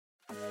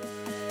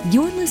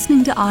You're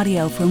listening to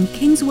audio from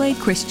Kingsway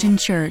Christian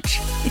Church.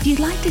 If you'd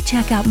like to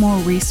check out more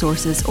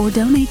resources or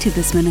donate to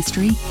this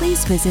ministry,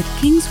 please visit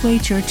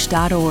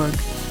kingswaychurch.org.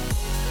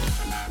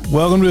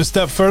 Welcome to A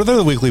Step Further,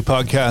 the weekly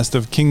podcast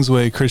of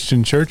Kingsway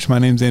Christian Church. My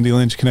name's Andy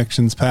Lynch,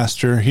 Connections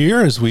pastor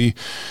here as we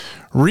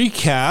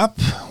recap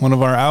one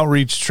of our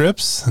outreach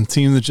trips. A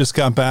team that just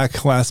got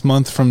back last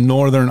month from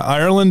Northern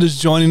Ireland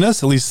is joining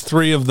us, at least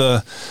 3 of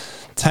the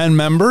 10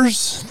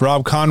 members.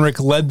 Rob Conrick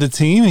led the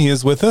team. He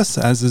is with us,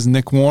 as is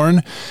Nick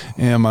Warren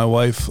and my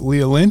wife,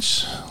 Leah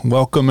Lynch.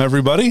 Welcome,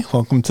 everybody.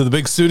 Welcome to the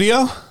big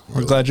studio.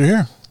 We're glad you're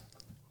here.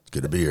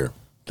 Good to be here.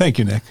 Thank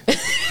you, Nick.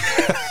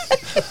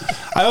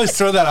 I always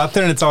throw that out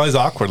there, and it's always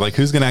awkward. Like,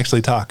 who's going to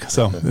actually talk?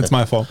 So it's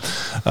my fault.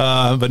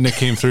 But Nick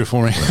came through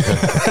for me.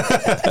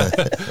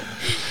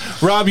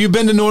 Rob, you've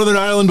been to Northern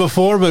Ireland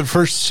before, but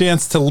first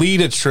chance to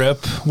lead a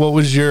trip. What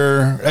was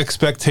your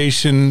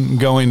expectation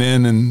going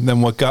in, and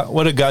then what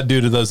did God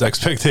do to those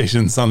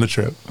expectations on the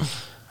trip?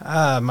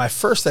 My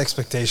first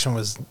expectation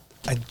was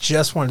I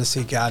just wanted to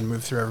see God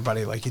move through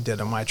everybody like he did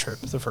on my trip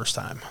the first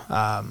time.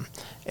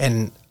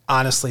 And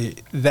honestly,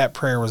 that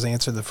prayer was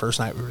answered the first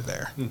night we were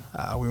there.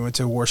 We went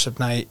to a worship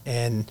night,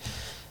 and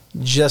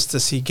just to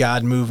see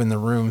God move in the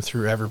room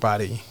through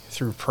everybody,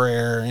 through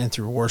prayer and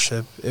through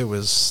worship, it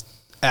was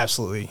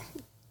absolutely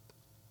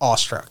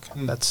awestruck.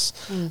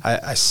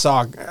 I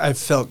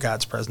felt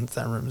God's presence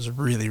in that room. It was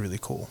really, really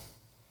cool.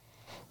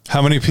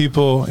 How many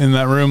people in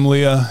that room,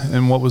 Leah,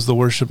 and what was the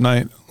worship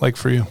night like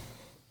for you?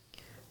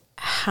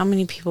 How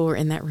many people were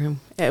in that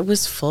room? It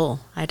was full.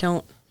 Had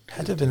to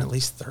have been at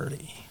least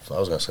 30. So I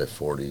was going to say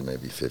 40,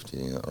 maybe 50.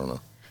 I don't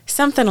know.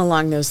 Something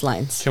along those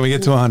lines. Can we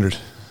get to 100?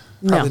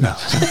 No. No.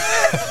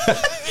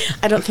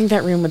 I don't think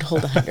that room would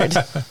hold 100.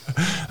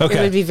 Okay.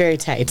 It would be very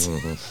tight.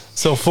 Mm-hmm.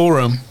 So full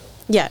room.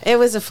 Yeah, it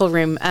was a full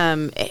room.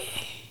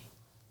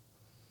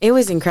 It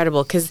was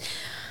incredible because,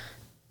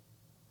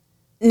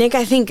 Nick,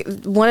 I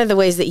think one of the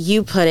ways that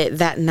you put it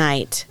that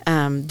night,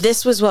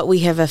 this was what we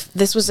have.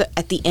 This was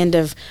at the end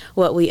of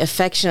what we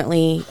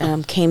affectionately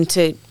came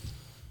to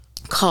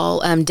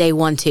call day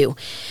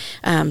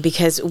 1-2,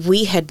 because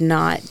we had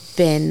not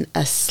been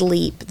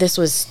asleep. This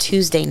was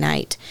Tuesday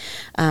night,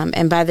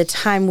 and by the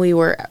time we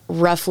were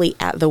roughly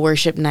at the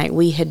worship night,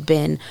 we had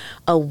been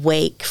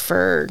awake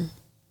for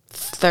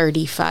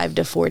 35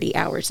 to 40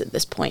 hours at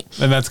this point.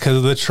 And that's because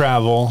of the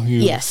travel. You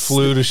Yes.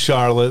 flew to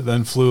Charlotte,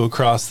 then flew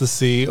across the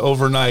sea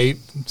overnight.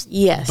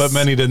 Yes. But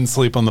many didn't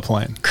sleep on the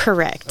plane.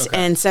 Correct. Okay.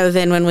 And so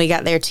then when we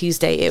got there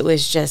Tuesday, it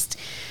was just,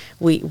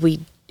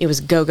 it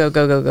was go, go,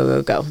 go, go, go,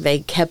 go, go. They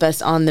kept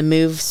us on the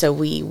move, so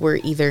we were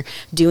either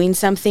doing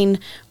something,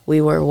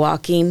 we were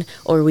walking,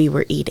 or we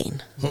were eating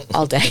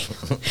all day.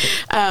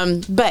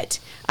 But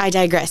I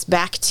digress.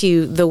 Back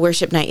to the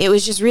worship night. It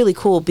was just really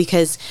cool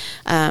because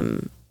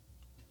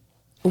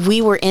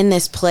we were in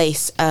this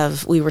place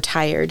of, we were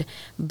tired,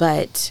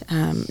 but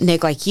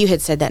Nick, like you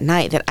had said that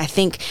night, that I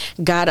think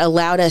God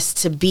allowed us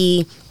to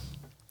be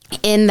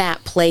in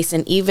that place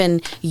and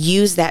even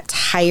use that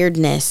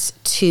tiredness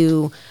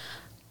to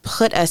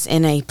put us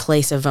in a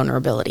place of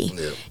vulnerability.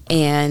 Yeah.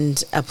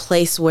 And a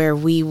place where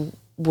we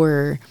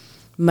were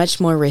much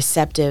more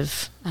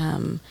receptive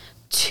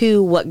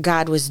to what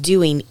God was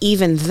doing,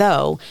 even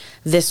though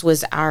this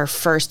was our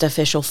first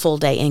official full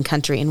day in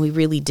country and we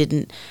really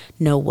didn't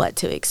know what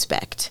to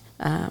expect.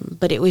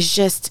 But it was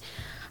just,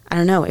 I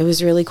don't know, it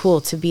was really cool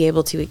to be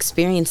able to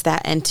experience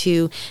that and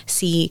to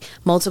see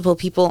multiple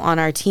people on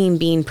our team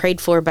being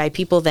prayed for by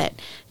people that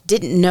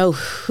didn't know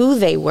who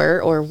they were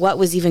or what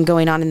was even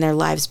going on in their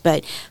lives,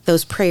 but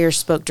those prayers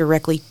spoke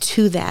directly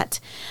to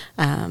that.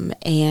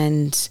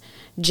 And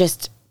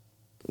just,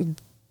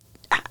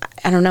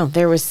 I don't know,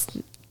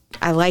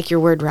 I like your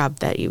word, Rob,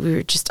 that we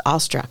were just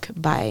awestruck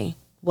by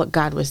what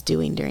God was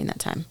doing during that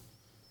time.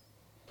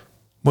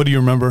 What do you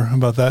remember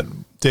about that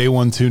day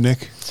 1-2,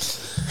 Nick?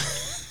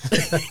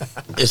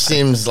 It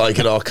seems like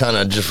it all kind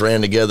of just ran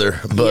together,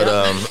 but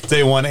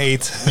day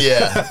 1-8.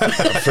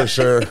 Yeah, for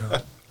sure.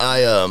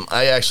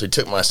 I actually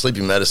took my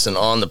sleeping medicine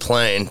on the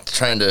plane,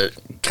 trying to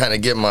kind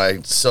of get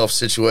myself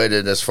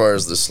situated as far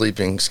as the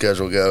sleeping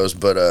schedule goes,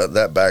 but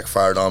that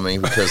backfired on me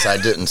because I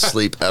didn't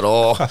sleep at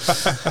all.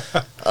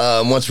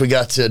 Once we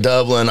got to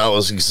Dublin, I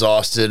was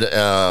exhausted,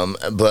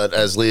 but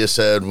as Leah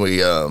said,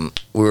 we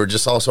were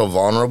just also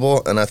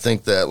vulnerable, and I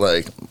think that,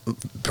 like,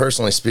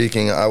 personally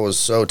speaking, I was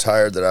so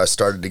tired that I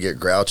started to get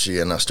grouchy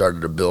and I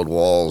started to build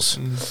walls.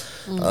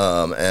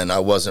 And I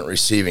wasn't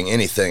receiving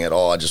anything at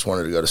all. I just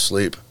wanted to go to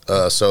sleep.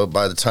 So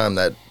by the time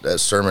that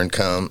sermon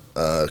come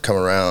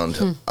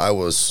around, I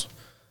was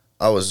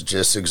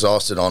just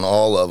exhausted on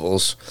all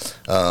levels,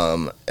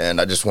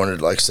 and I just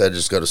wanted, like I said,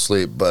 just go to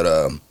sleep.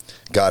 But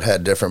God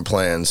had different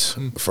plans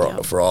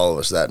for all of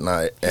us that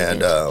night,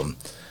 and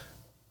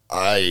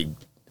I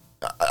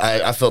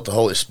felt the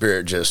Holy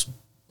Spirit just.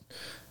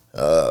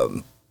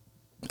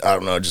 I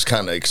don't know, just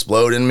kind of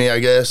explode in me, I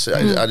guess.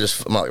 I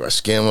just, my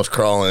skin was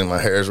crawling, my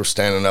hairs were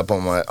standing up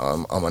on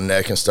my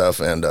neck and stuff,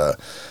 and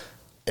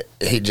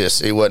he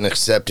wasn't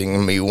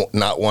accepting me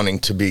not wanting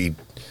to be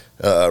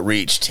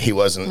reached. He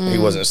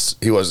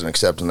wasn't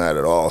accepting that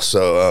at all.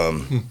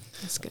 So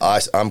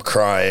I'm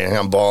crying,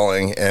 I'm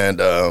bawling,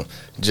 and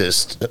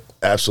just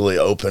absolutely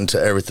open to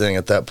everything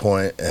at that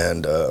point.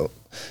 And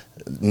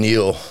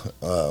Neil,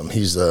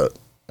 he's the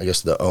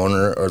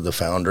owner or the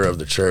founder of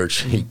the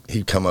church.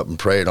 He'd come up and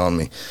prayed on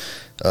me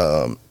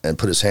and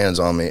put his hands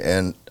on me.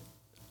 And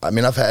I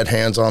mean, I've had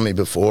hands on me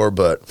before,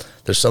 but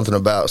there's something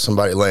about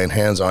somebody laying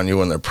hands on you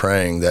when they're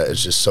praying that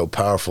is just so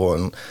powerful.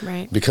 And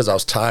because I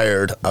was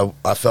tired,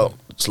 I felt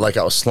like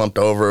I was slumped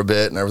over a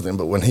bit and everything.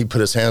 But when he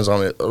put his hands on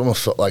me, it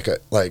almost felt like I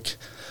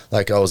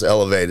was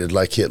elevated,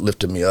 like he had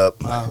lifted me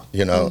up,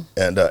 you know.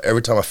 And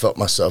every time I felt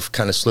myself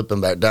kind of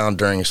slipping back down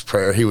during his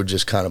prayer, he would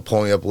just kind of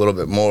pull me up a little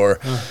bit more.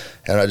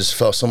 And I just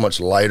felt so much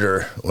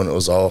lighter when it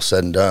was all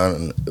said and done.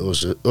 And it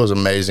was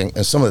amazing.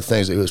 And some of the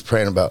things that he was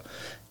praying about,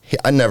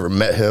 I never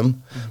met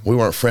him. We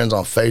weren't friends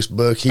on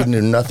Facebook. He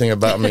knew nothing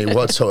about me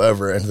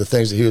whatsoever. And the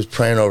things that he was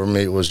praying over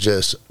me was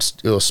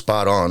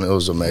spot on. It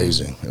was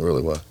amazing. It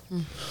really was.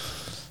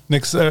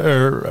 Nick,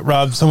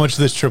 Rob, so much of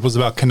this trip was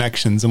about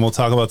connections, and we'll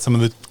talk about some of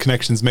the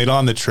connections made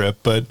on the trip.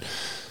 But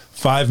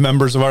 5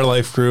 members of our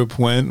life group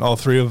went, all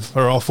 4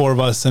 of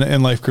us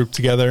in life group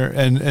together.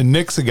 And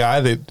Nick's a guy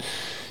that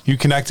you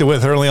connected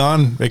with early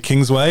on at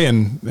Kingsway,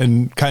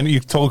 and kind of you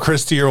told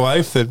Christy, your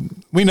wife, that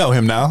we know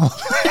him now.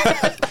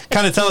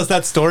 Kind of tell us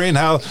that story and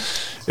how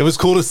it was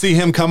cool to see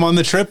him come on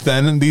the trip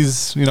then, and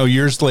these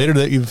years later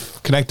that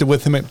you've connected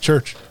with him at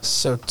church.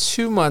 So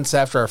 2 months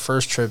after our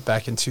first trip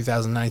back in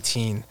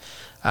 2019,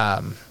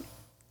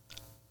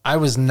 I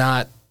was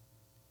not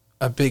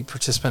a big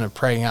participant of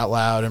praying out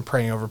loud and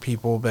praying over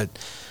people, but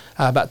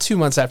about 2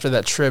 months after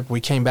that trip,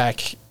 we came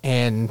back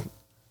and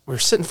we were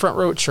sitting front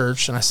row at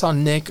church, and I saw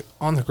Nick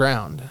on the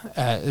ground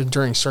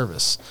during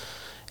service,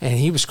 and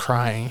he was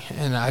crying,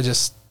 and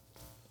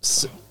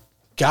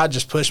God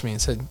just pushed me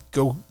and said,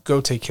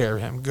 go take care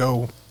of him,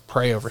 go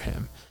pray over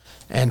him.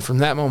 And from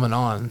that moment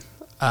on,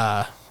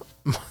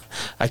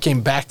 I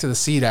came back to the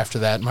seat after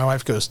that. My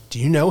wife goes, "Do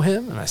you know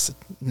him?" And I said,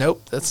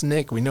 "Nope, that's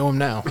Nick. We know him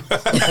now."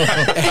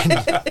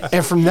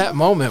 and from that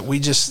moment, we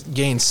just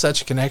gained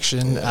such a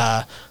connection.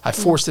 I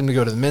forced him to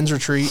go to the men's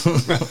retreat.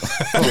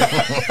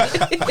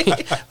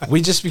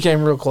 we just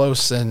became real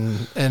close,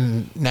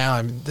 and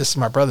now this is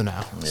my brother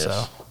now. Yes.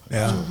 So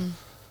yeah.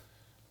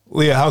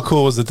 Leah, how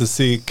cool was it to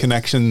see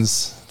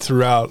connections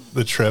throughout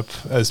the trip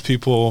as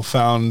people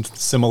found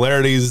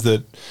similarities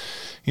that,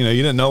 you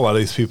didn't know a lot of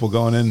these people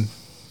going in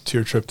to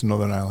your trip to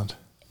Northern Ireland?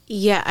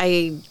 Yeah,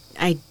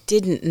 I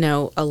didn't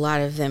know a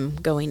lot of them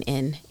going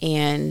in,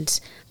 and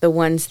the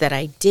ones that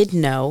I did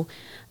know,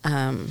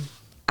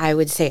 I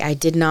would say I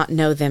did not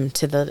know them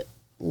to the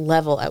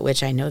level at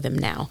which I know them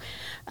now.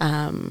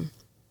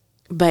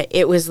 But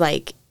it was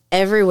like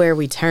everywhere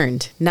we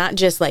turned, not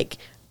just like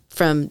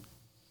from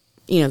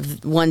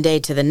one day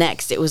to the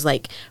next. It was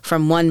like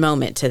from one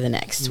moment to the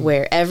next,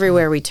 where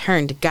everywhere we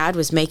turned, God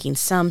was making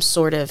some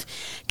sort of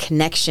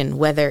connection,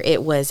 whether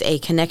it was a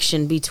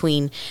connection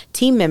between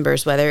team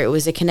members, whether it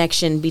was a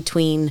connection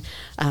between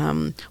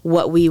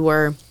what we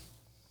were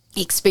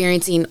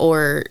experiencing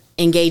or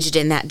engaged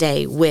in that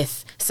day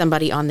with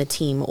somebody on the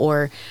team,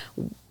 or,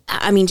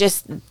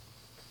 just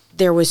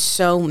there was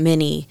so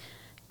many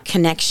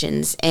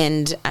connections.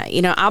 And,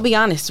 I'll be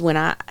honest, when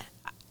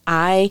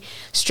I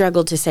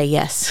struggled to say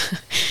yes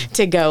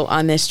to go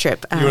on this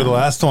trip. You were the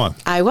last one.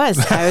 I was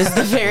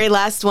the very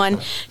last one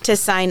to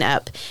sign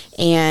up.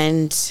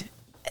 And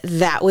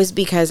that was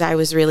because I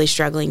was really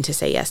struggling to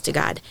say yes to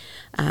God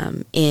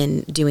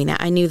in doing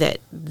that. I knew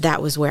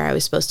that was where I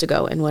was supposed to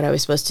go and what I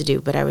was supposed to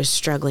do, but I was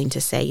struggling to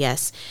say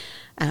yes.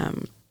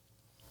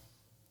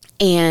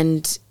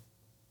 And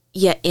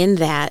yet in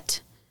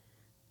that,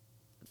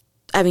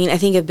 I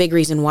think a big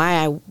reason why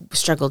I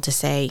struggled to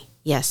say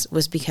yes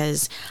was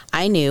because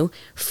I knew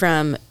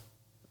from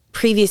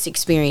previous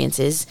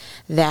experiences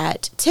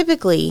that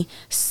typically,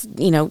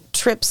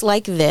 trips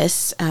like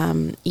this,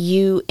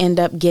 you end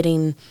up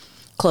getting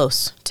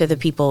close to the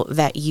people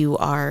that you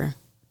are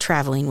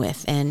traveling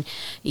with. And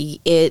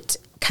it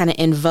kind of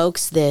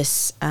invokes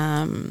this,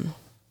 I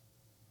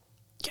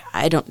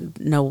don't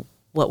know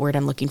what word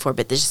I'm looking for,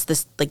 but there's just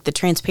this, like the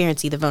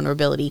transparency, the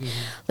vulnerability,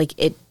 like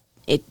it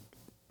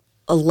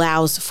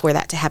allows for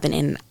that to happen.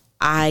 And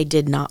I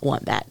did not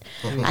want that.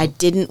 I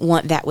didn't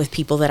want that with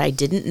people that I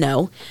didn't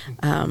know.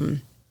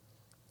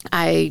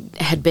 I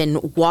had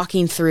been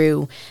walking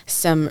through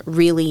some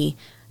really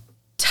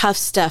tough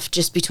stuff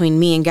just between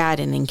me and God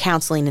and in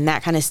counseling and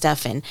that kind of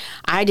stuff. And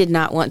I did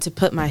not want to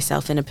put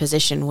myself in a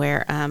position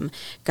where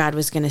God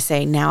was going to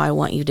say, now I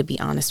want you to be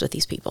honest with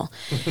these people.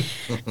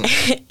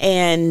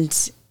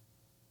 and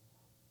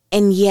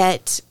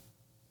yet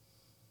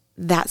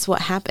that's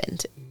what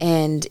happened.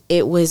 And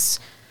it was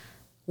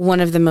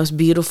one of the most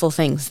beautiful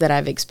things that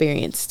I've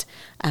experienced,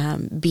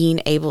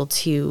 being able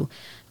to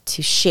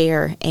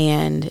share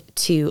and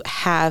to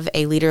have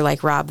a leader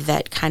like Rob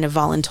that kind of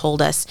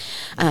voluntold us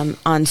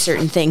on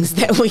certain things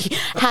that we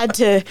had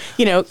to,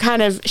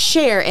 kind of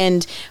share,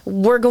 and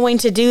we're going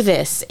to do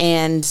this.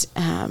 And,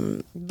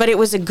 but it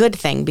was a good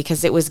thing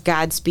because it was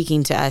God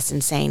speaking to us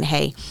and saying,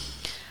 hey,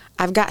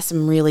 I've got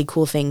some really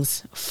cool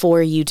things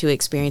for you to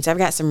experience. I've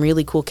got some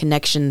really cool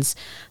connections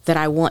that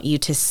I want you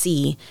to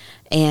see,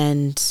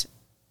 and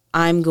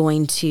I'm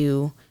going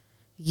to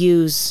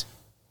use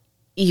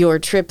your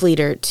trip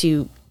leader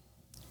to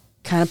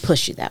kind of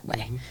push you that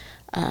way.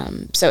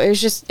 So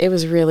it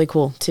was really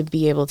cool to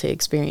be able to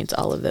experience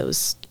all of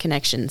those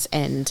connections.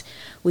 And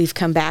we've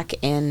come back,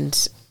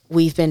 and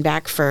we've been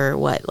back for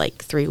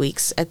 3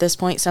 weeks at this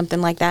point,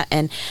 something like that.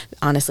 And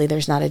honestly,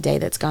 there's not a day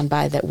that's gone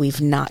by that we've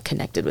not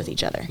connected with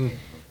each other.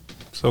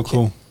 So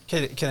cool.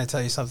 Can I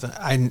tell you something?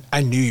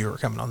 I knew you were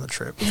coming on the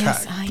trip.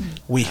 Yes,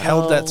 we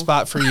held that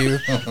spot for you.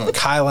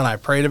 Kyle and I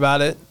prayed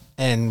about it,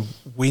 and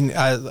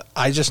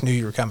I just knew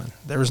you were coming.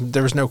 There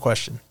was no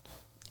question.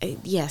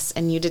 Yes,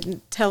 and you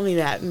didn't tell me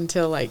that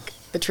until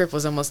the trip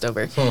was almost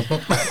over.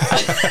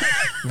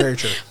 Very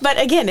true. But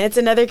again, it's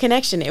another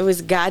connection. It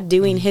was God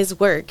doing His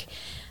work,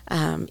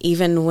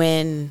 even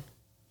when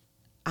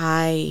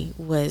I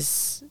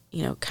was,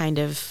 kind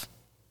of,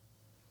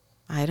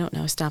 I don't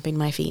know, stomping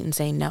my feet and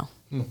saying no.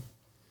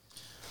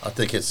 I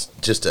think it's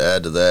just to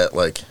add to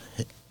that,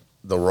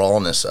 the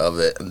rawness of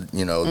it,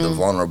 the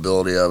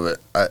vulnerability of it.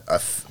 I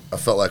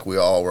felt like we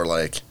all were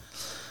I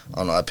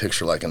don't know, I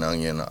picture an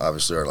onion,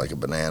 obviously, or a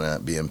banana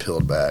being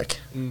peeled back.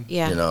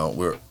 Yeah.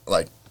 We're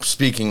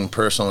speaking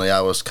personally,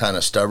 I was kind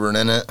of stubborn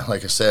in it.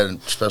 Like I said,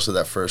 especially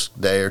that first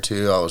day or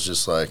two, I was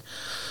just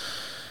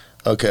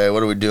okay,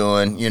 what are we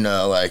doing? You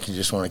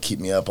just want to keep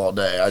me up all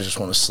day. I just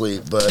want to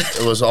sleep. But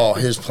it was all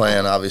His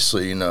plan,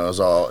 obviously. It was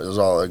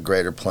all a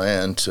greater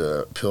plan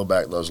to peel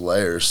back those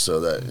layers so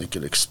that it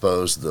could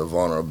expose the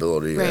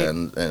vulnerability right.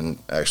 and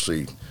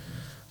actually.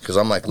 Because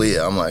I'm like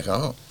Leah, I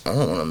don't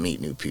want to meet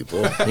new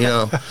people.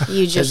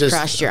 You just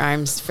crossed your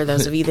arms for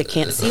those of you that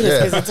can't see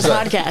this because it's a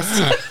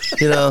podcast.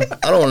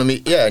 I don't want to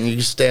meet. Yeah, and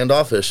you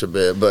standoffish a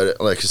bit,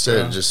 but like I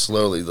said, just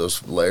slowly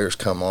those layers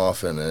come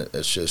off, and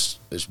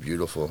it's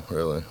beautiful,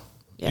 really.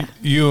 Yeah.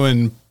 You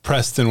and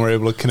Preston were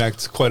able to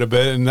connect quite a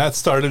bit, and that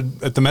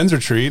started at the men's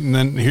retreat, and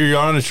then here you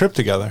are on a trip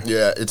together.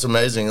 Yeah, it's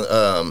amazing.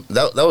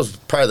 That was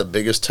probably the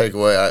biggest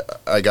takeaway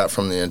I got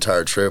from the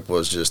entire trip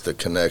was just the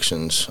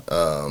connections.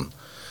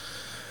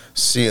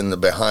 Seeing the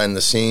behind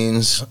the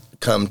scenes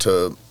come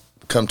to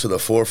the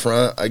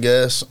forefront, I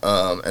guess,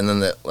 and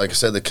then like I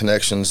said, the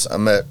connections. I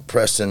met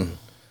Preston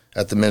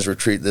at the men's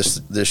retreat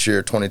this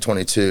year,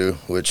 2022,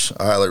 which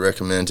I highly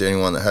recommend to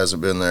anyone that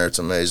hasn't been there. It's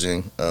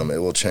amazing. It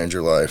will change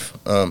your life.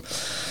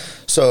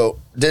 So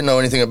didn't know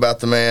anything about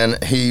the man.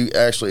 He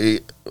actually,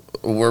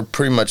 we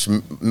pretty much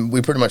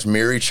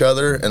mirror each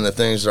other, and the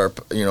things our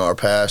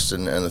past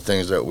and the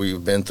things that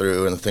we've been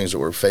through and the things that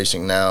we're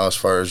facing now, as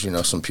far as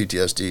some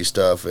PTSD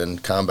stuff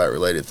and combat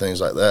related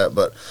things like that.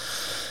 But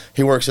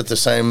he worked at the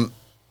same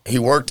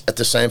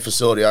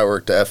facility I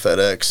worked at,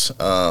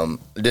 FedEx.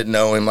 Didn't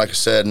know him, like I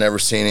said, never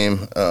seen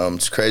him.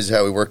 It's crazy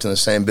how we worked in the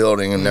same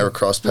building and never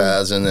crossed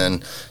paths, and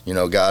then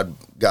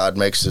God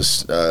makes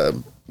us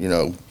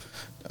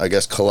I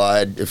guess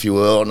collide, if you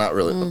will. Not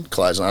really,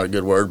 collide's not a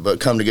good word, but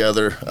come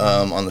together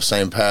on the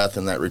same path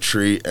in that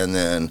retreat, and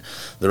then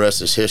the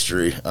rest is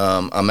history.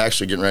 I'm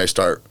actually getting ready to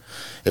start,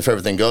 if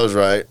everything goes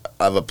right,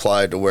 I've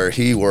applied to where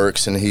he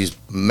works, and he's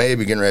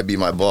maybe getting ready to be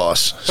my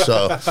boss.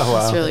 So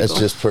That's really it's cool.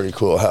 just pretty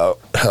cool how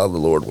the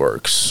Lord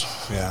works.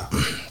 Yeah.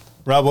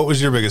 Rob, what was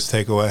your biggest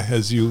takeaway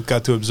as you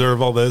got to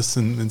observe all this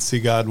and see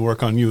God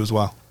work on you as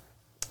well?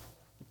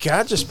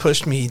 God just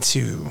pushed me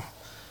to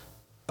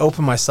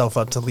open myself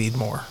up to lead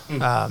more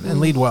and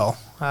lead well.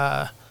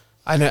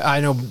 I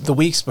know the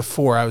weeks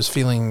before I was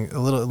feeling a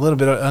little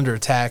bit under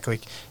attack.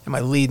 Am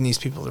I leading these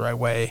people the right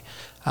way?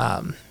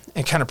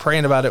 And kind of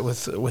praying about it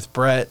with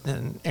Brett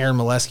and Aaron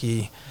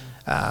Molesky,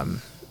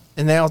 and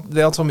they all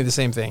told me the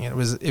same thing. It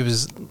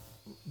was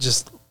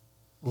just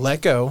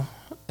let go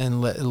and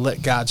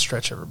let God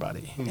stretch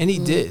everybody, and He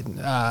did.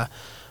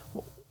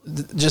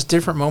 Just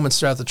different moments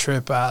throughout the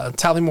trip.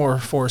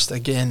 Tollymore Forest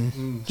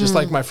again, just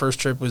like my first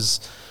trip, was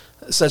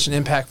such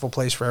an impactful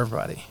place for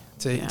everybody.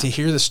 To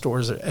hear the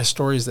stories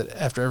that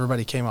after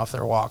everybody came off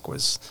their walk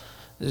was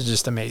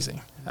just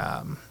amazing.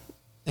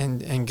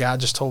 And God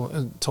just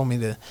told me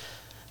to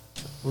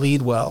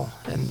lead well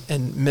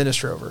and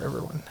minister over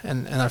everyone.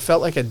 And I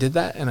felt like I did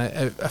that, and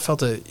I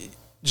felt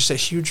just a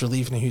huge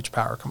relief and a huge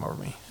power come over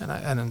me,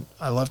 and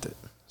I loved it.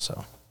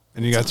 So.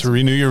 And you got to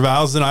renew your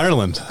vows in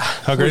Ireland.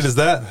 How great is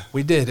that?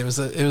 We did. It was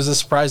a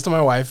surprise to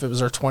my wife. It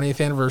was our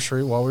 20th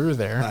anniversary while we were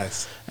there.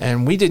 Nice.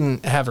 And we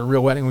didn't have a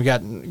real wedding. We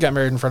got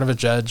married in front of a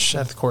judge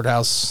at the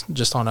courthouse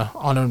just on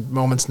a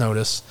moment's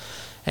notice.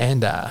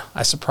 And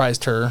I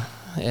surprised her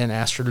and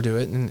asked her to do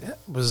it. And it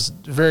was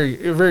very,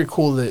 very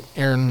cool that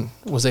Aaron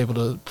was able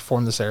to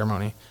perform the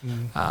ceremony.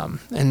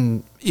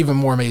 And even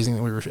more amazing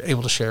that we were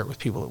able to share it with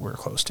people that we were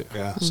close to.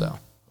 Yeah. So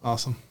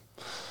awesome.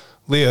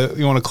 Leah,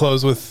 you want to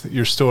close with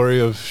your story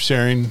of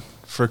sharing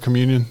for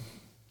communion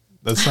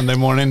that Sunday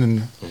morning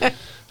and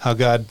how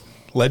God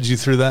led you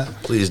through that?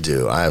 Please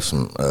do. I have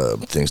some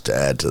things to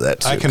add to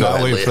that, too. I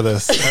cannot wait for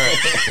this.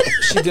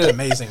 She did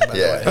amazing, by the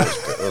way.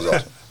 It was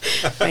awesome.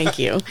 Thank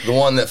you. The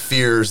one that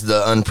fears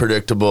the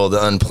unpredictable, the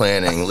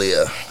unplanning,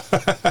 Leah.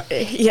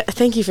 Yeah,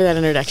 thank you for that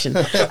introduction.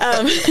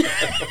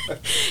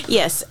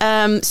 Yes.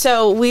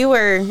 So we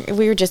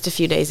were just a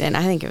few days in.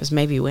 I think it was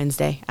maybe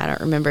Wednesday. I don't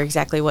remember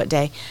exactly what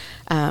day.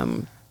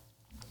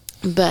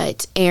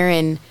 But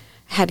Aaron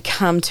had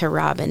come to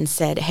Rob and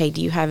said, "Hey,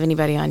 do you have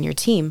anybody on your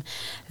team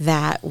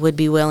that would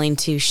be willing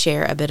to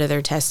share a bit of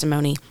their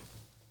testimony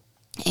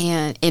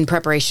and in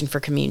preparation for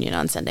communion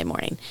on Sunday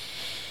morning?"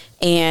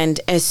 And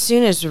as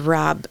soon as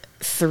Rob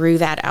threw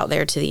that out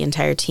there to the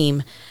entire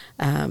team,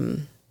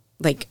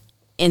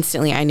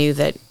 instantly I knew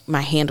that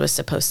my hand was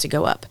supposed to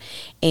go up,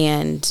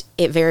 and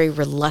it very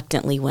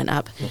reluctantly went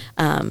up.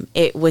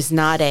 It was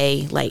not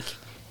a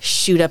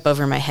shoot up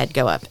over my head,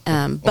 go up.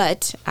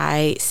 But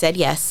I said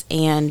yes,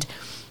 and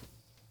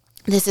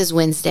this is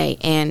Wednesday,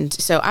 and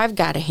so I've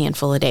got a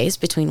handful of days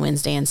between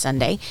Wednesday and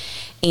Sunday.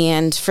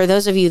 And for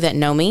those of you that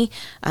know me,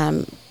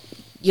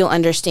 you'll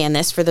understand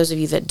this. For those of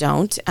you that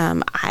don't,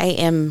 I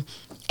am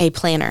a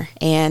planner,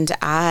 and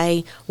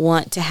I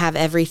want to have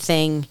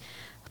everything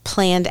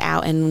planned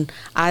out, and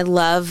I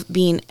love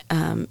being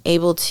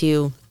able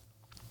to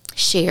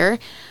share,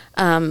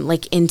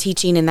 in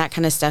teaching and that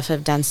kind of stuff.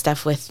 I've done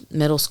stuff with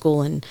middle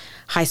school and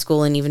high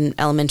school and even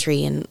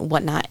elementary and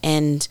whatnot,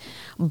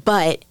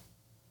 but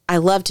I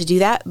love to do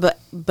that,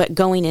 but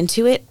going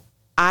into it,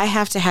 I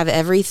have to have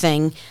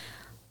everything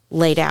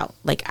laid out.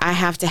 I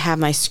have to have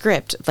my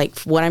script,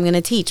 what I'm going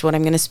to teach, what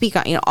I'm going to speak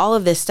on, all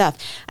of this stuff.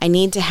 I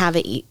need to have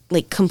it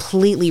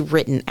completely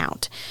written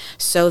out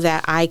so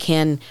that I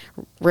can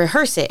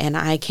rehearse it and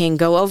I can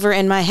go over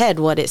in my head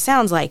what it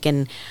sounds like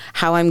and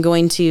how I'm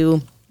going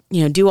to,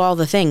 do all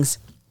the things.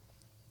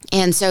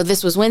 And so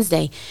this was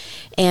Wednesday.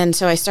 And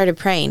so I started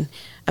praying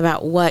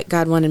about what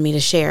God wanted me to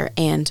share.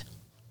 And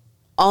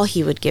all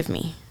he would give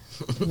me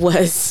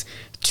was,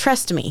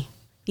 "Trust me,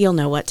 you'll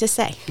know what to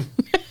say."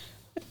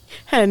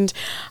 And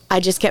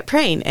I just kept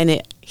praying,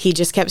 and he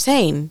just kept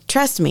saying,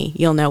 "Trust me,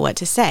 you'll know what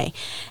to say."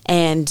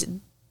 And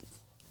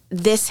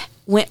this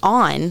went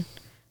on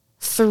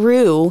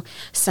through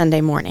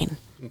Sunday morning.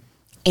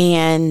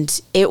 And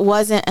it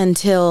wasn't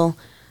until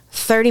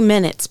 30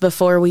 minutes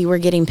before we were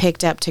getting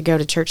picked up to go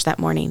to church that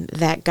morning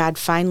that God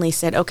finally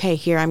said, "Okay,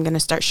 here, I'm going to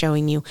start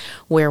showing you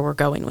where we're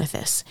going with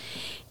this."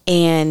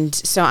 And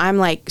so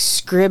I'm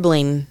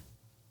scribbling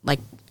like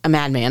a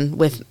madman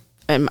with,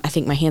 I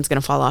think my hand's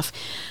going to fall off,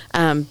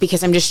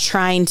 because I'm just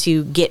trying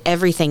to get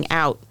everything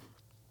out.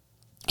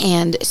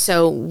 And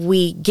so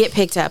we get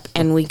picked up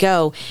and we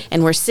go,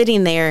 and we're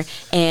sitting there,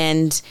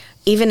 and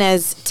even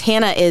as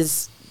Tana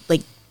is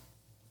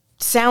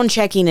sound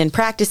checking and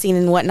practicing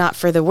and whatnot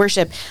for the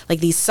worship,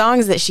 these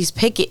songs that she's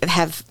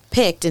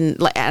picked, and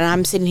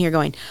I'm sitting here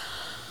going,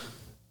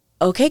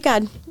 "Okay,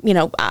 God,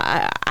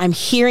 I'm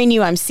hearing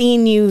you, I'm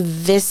seeing you.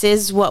 This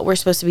is what we're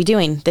supposed to be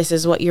doing. This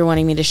is what you're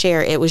wanting me to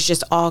share." It was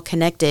just all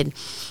connected.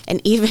 And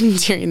even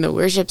during the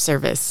worship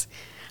service,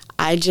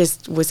 I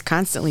just was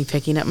constantly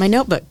picking up my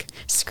notebook,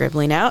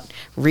 scribbling out,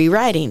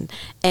 rewriting.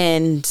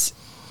 And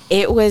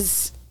it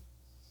was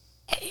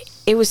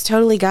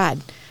totally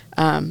God.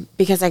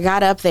 Because I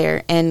got up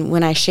there, and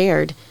when I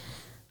shared,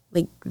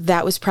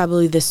 that was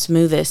probably the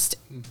smoothest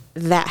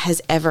that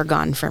has ever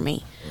gone for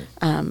me.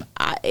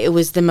 It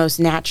was the most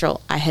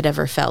natural I had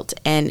ever felt.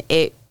 And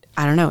I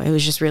don't know, it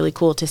was just really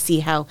cool to see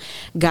how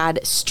God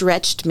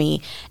stretched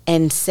me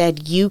and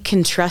said, "You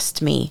can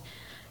trust me,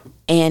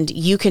 and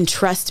you can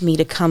trust me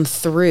to come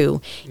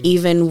through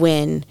even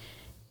when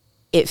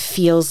it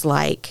feels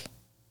like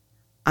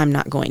I'm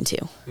not going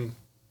to."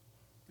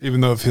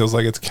 Even though it feels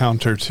like it's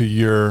counter to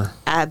your...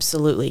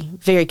 Absolutely.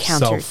 Very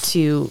counter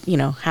to,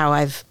 how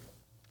I've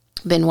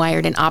been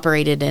wired and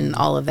operated and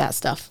all of that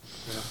stuff.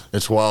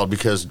 It's wild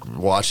because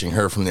watching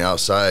her from the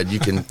outside, you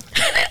can,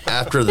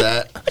 after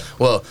that,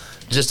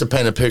 just to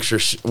paint a picture,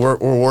 we're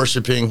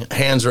worshiping,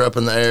 hands are up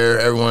in the air,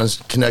 everyone's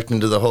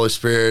connecting to the Holy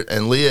Spirit,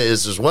 and Leah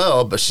is as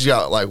well, but she's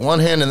got one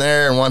hand in the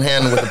air and one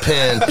hand with a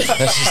pen,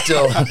 and she's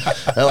still,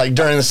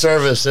 during the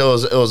service, it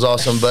was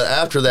awesome. But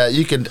after that,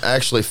 you could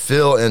actually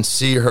feel and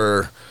see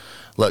her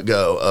let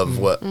go of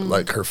what,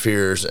 her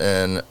fears,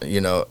 and,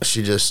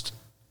 she just,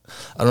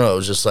 I don't know, it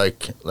was just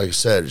like I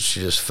said, she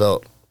just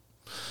felt,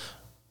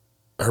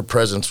 her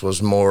presence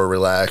was more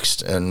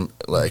relaxed, and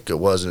it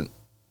wasn't,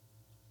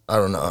 I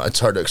don't know, it's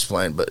hard to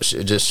explain, but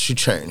she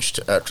changed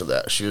after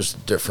that. She was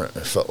different,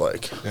 it felt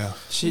like. Yeah.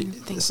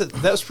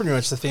 That was pretty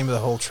much the theme of the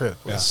whole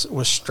trip,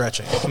 was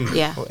stretching.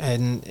 Yeah.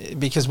 And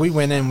because we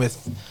went in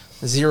with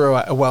zero,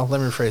 let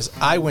me rephrase,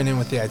 I went in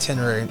with the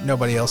itinerary,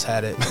 nobody else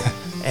had it.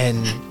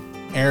 And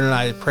Aaron and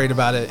I prayed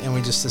about it, and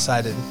we just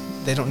decided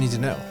they don't need to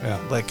know. Yeah.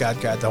 Let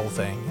God guide the whole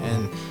thing.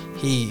 And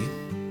he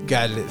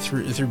guided it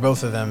through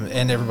both of them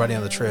and everybody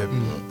on the trip.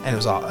 And it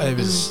was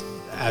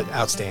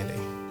outstanding.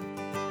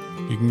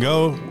 You can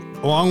go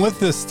along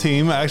with this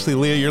team. Actually,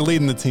 Leah, you're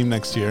leading the team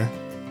next year.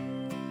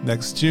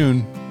 next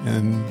June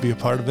and be a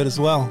part of it as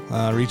well.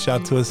 Reach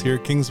out to us here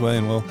at Kingsway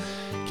and we'll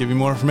give you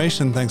more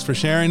information. Thanks for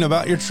sharing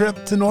about your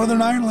trip to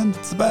Northern Ireland.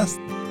 It's the best.